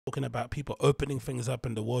talking about people opening things up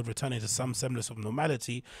and the world returning to some semblance of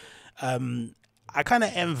normality. I kind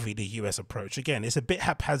of envy the US approach. Again, it's a bit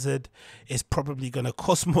haphazard. It's probably going to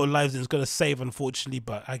cost more lives than it's going to save, unfortunately.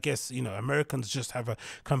 But I guess, you know, Americans just have a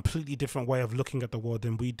completely different way of looking at the world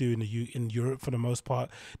than we do in Europe for the most part.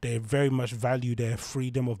 They very much value their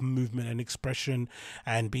freedom of movement and expression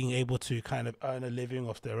and being able to kind of earn a living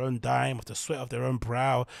off their own dime, off the sweat of their own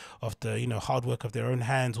brow, of the, you know, hard work of their own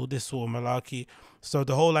hands, all this sort of malarkey. So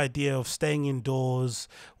the whole idea of staying indoors,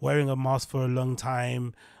 wearing a mask for a long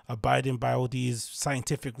time, abiding by all these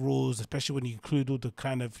scientific rules, especially when you include all the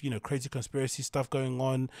kind of, you know, crazy conspiracy stuff going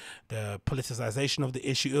on, the politicization of the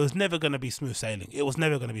issue, it was never going to be smooth sailing. It was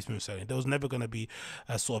never going to be smooth sailing. There was never going to be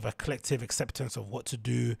a sort of a collective acceptance of what to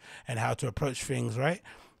do and how to approach things, right?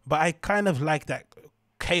 But I kind of like that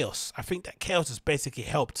chaos. I think that chaos has basically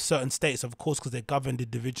helped certain states, of course, because they're governed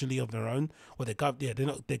individually of their own, or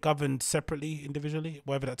they're governed separately, individually,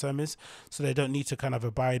 whatever that term is. So they don't need to kind of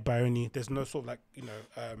abide by there's no sort of like, you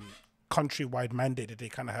know, countrywide mandate that they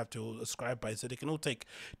kind of have to ascribe by. So they can all take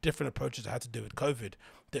different approaches to how to deal with COVID.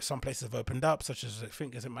 That some places have opened up, such as, I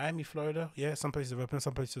think, is it Miami, Florida? Yeah, some places have opened,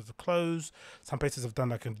 some places have closed, some places have done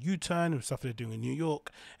like a U-turn and stuff they're doing in New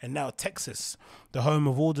York, and now Texas, the home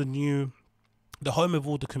of all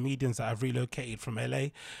the comedians that have relocated from LA,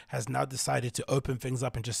 has now decided to open things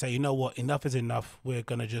up and just say, you know what, enough is enough. We're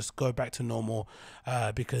going to just go back to normal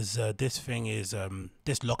because this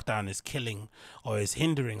lockdown is killing or is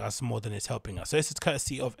hindering us more than it's helping us. So this is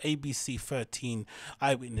courtesy of ABC 13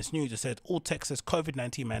 Eyewitness News. It said all Texas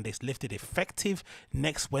COVID-19 mandates lifted effective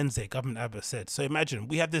next Wednesday, Governor Abbott said. So imagine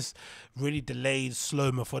we have this really delayed,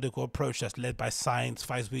 slow, methodical approach that's led by science,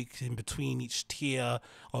 5 weeks in between each tier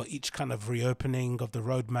or each kind of reopening of the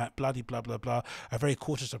roadmap, blah, blah, blah, blah, a very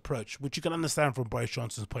cautious approach, which you can understand from Boris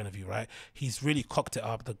Johnson's point of view, right? He's really cocked it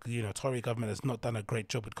up. The Tory government has not done a great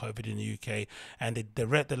job with COVID in the UK, and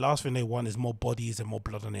the last thing they want is more bodies and more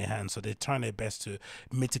blood on their hands, so they're trying their best to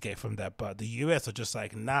mitigate from that. But the US are just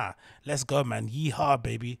like, nah, let's go, man, yeehaw,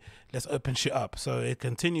 baby, let's open shit up. So it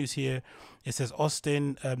continues here. It says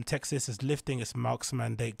Austin, Texas is lifting its mask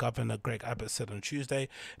mandate, Governor Greg Abbott said on Tuesday,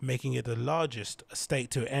 making it the largest state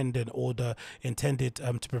to end an order intended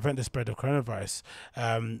to prevent the spread of coronavirus,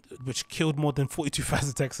 which killed more than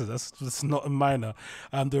 42,000 Texans. That's not a minor.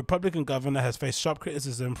 The Republican governor has faced sharp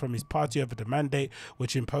criticism from his party over the mandate,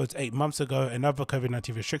 which imposed 8 months ago, and other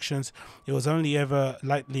COVID-19 restrictions. It was only ever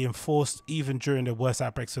lightly enforced, even during the worst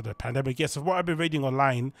outbreaks of the pandemic. Yes, so what I've been reading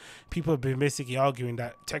online, people have been basically arguing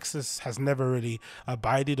that Texas has never really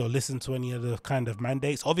abided or listened to any of the kind of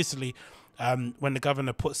mandates. Obviously, when the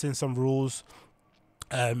governor puts in some rules,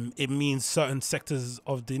 it means certain sectors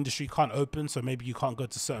of the industry can't open, so maybe you can't go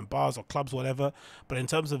to certain bars or clubs, whatever. But in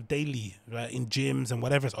terms of daily, right, in gyms and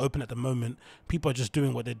whatever is open at the moment, people are just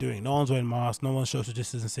doing what they're doing. No one's wearing masks, no one's social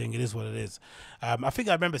distancing. It is what it is. I think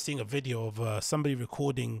I remember seeing a video of somebody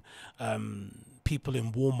recording people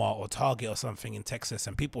in Walmart or Target or something in Texas,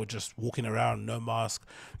 and people were just walking around, no mask,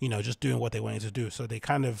 just doing what they wanted to do. So they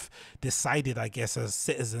kind of decided, I guess, as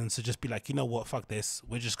citizens to just be like, you know what, fuck this.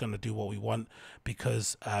 We're just going to do what we want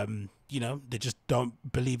because, they just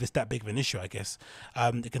don't believe it's that big of an issue, I guess.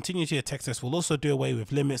 The continuity of Texas will also do away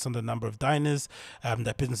with limits on the number of diners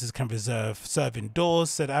that businesses can serve indoors,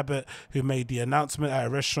 said Abbott, who made the announcement at a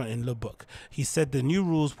restaurant in Lubbock. He said the new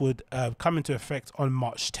rules would come into effect on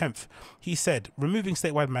March 10th. He said, removing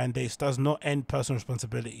statewide mandates does not end personal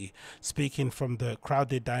responsibility. Speaking from the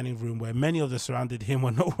crowded dining room where many of those surrounded him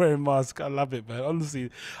were not wearing masks. I love it, man.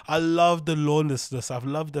 Honestly, I love the lawlessness. I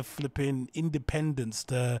love the flipping independence,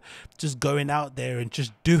 the just going out there and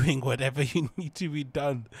just doing whatever you need to be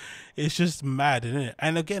done. It's just mad, isn't it?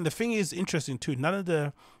 And again, the thing is interesting too.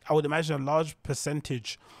 I would imagine a large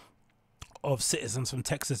percentage of citizens from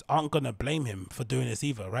Texas aren't going to blame him for doing this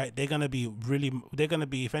either, right? They're going to be,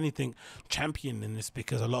 if anything, championing this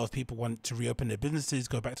because a lot of people want to reopen their businesses,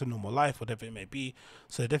 go back to normal life, whatever it may be.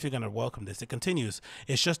 So they're definitely going to welcome this. It continues.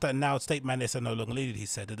 It's just that now state mandates are no longer needed, he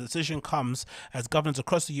said. The decision comes as governors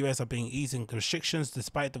across the US are being easing restrictions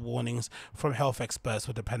despite the warnings from health experts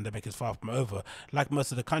that the pandemic is far from over. Like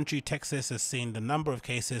most of the country, Texas has seen the number of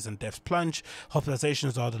cases and deaths plunge.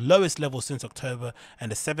 Hospitalizations are the lowest level since October,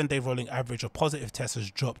 and the 7-day rolling average of positive tests has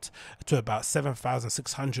dropped to about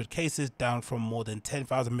 7,600 cases, down from more than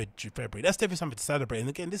 10,000 mid-February. That's definitely something to celebrate. And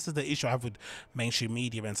again, this is the issue I have with mainstream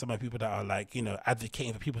media and some of the people that are like,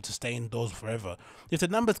 advocating for people to stay indoors forever. If the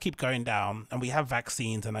numbers keep going down and we have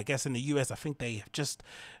vaccines, and I guess in the US, I think they have just,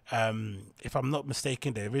 if I'm not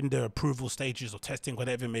mistaken, they're in their approval stages or testing,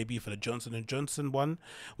 whatever it may be, for the Johnson & Johnson one,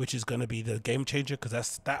 which is going to be the game changer,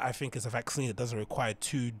 because that I think is a vaccine that doesn't require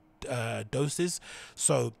 2 doses.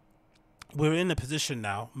 So we're in a position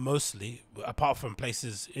now, mostly, apart from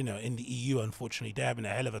places, in the EU, unfortunately, they're having a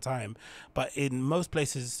hell of a time. But in most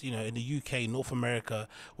places, in the UK, North America,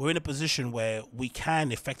 we're in a position where we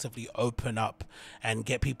can effectively open up and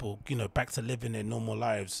get people, back to living their normal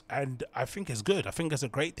lives. And I think it's good. I think it's a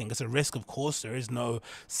great thing. It's a risk, of course. There is no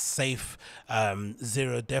safe,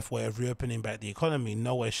 zero death way of reopening back the economy,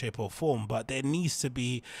 no way, shape, or form. But there needs to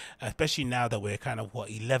be, especially now that we're kind of,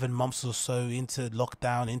 11 months or so into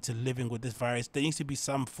lockdown, into living with this virus, there needs to be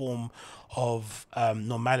some form of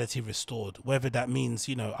normality restored. Whether that means,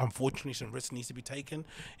 unfortunately, some risk needs to be taken.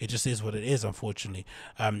 It just is what it is, unfortunately.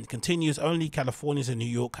 Continues, only Californians and New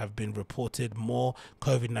York have been reported more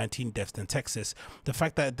COVID-19 deaths than Texas. The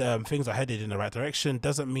fact that things are headed in the right direction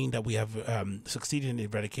doesn't mean that we have succeeded in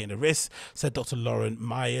eradicating the risk, said Dr. Lauren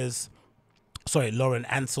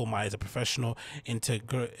Anselmeyer is a professional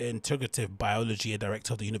integrative biology and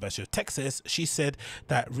director of the University of Texas. She said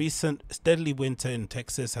that recent steadily winter in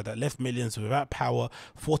Texas had left millions without power,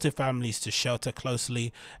 forced families to shelter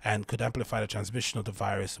closely, and could amplify the transmission of the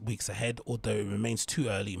virus weeks ahead. Although it remains too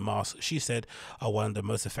early, masks, she said, are one of the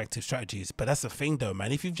most effective strategies. But that's the thing, though,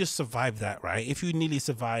 man. If you've just survived that, right? If you nearly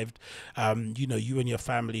survived, you and your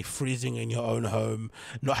family freezing in your own home,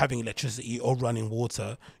 not having electricity or running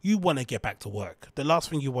water, you want to get back to work. The last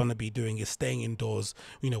thing you want to be doing is staying indoors,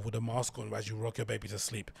 with a mask on as you rock your baby to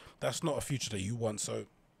sleep. That's not a future that you want. So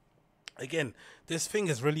again, this thing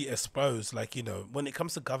is really exposed, when it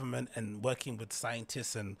comes to government and working with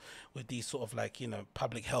scientists and with these sort of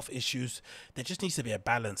public health issues, there just needs to be a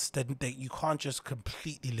balance. You can't just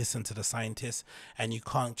completely listen to the scientists, and you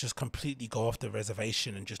can't just completely go off the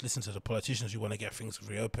reservation and just listen to the politicians who want to get things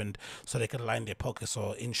reopened so they can line their pockets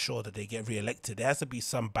or ensure that they get re-elected. There has to be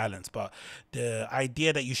some balance. But the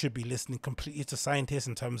idea that you should be listening completely to scientists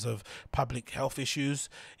in terms of public health issues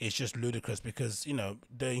is just ludicrous, because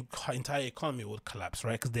the entire economy would collapse,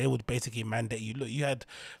 right? Because they would basically mandate you. Look, you had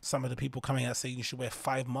some of the people coming out saying you should wear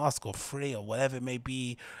 5 masks or 3 or whatever it may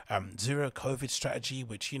be. Zero COVID strategy,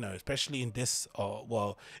 which especially in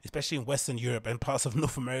especially in Western Europe and parts of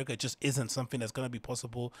North America, just isn't something that's going to be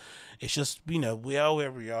possible. It's just we are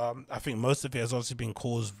where we are. I think most of it has also been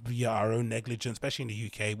caused via our own negligence, especially in the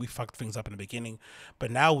UK. We fucked things up in the beginning, but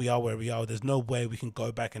now we are where we are. There's no way we can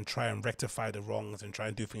go back and try and rectify the wrongs and try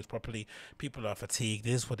and do things properly. People are fatigued.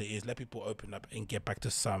 It is what it is. Let people open up and get back to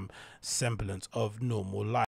some semblance of normal life.